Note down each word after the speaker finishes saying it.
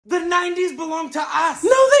The 90s belong to us. No,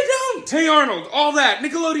 they don't. Hey Arnold, all that.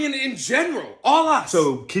 Nickelodeon in general. All us.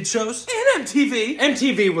 So, kid shows? And MTV.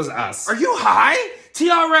 MTV was us. Are you high?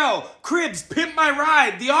 TRL, Cribs, Pimp My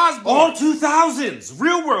Ride, The Osbournes. All 2000s.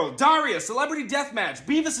 Real World, Daria, Celebrity Deathmatch,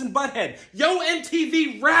 Beavis and Butthead, Yo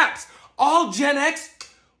MTV Raps. All Gen X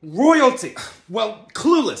royalty. Well,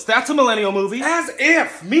 Clueless, that's a millennial movie. As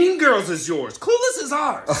if. Mean Girls is yours. Clueless is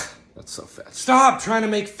ours. That's so fetch. Stop trying to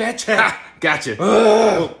make fetch head. Gotcha.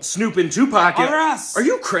 Well, Snoop and Tupac Are us. Are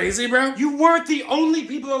you crazy, bro? You weren't the only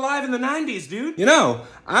people alive in the 90s, dude. You know,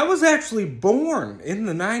 I was actually born in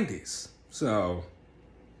the 90s. So...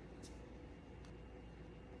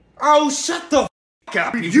 Oh, shut the f***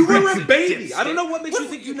 up. You were a baby. I don't know what makes What? you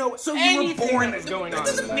think you know So anything you were born that is going on. That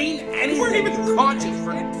doesn't mean You anything. weren't even conscious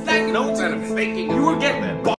for that notes out of faking. You were getting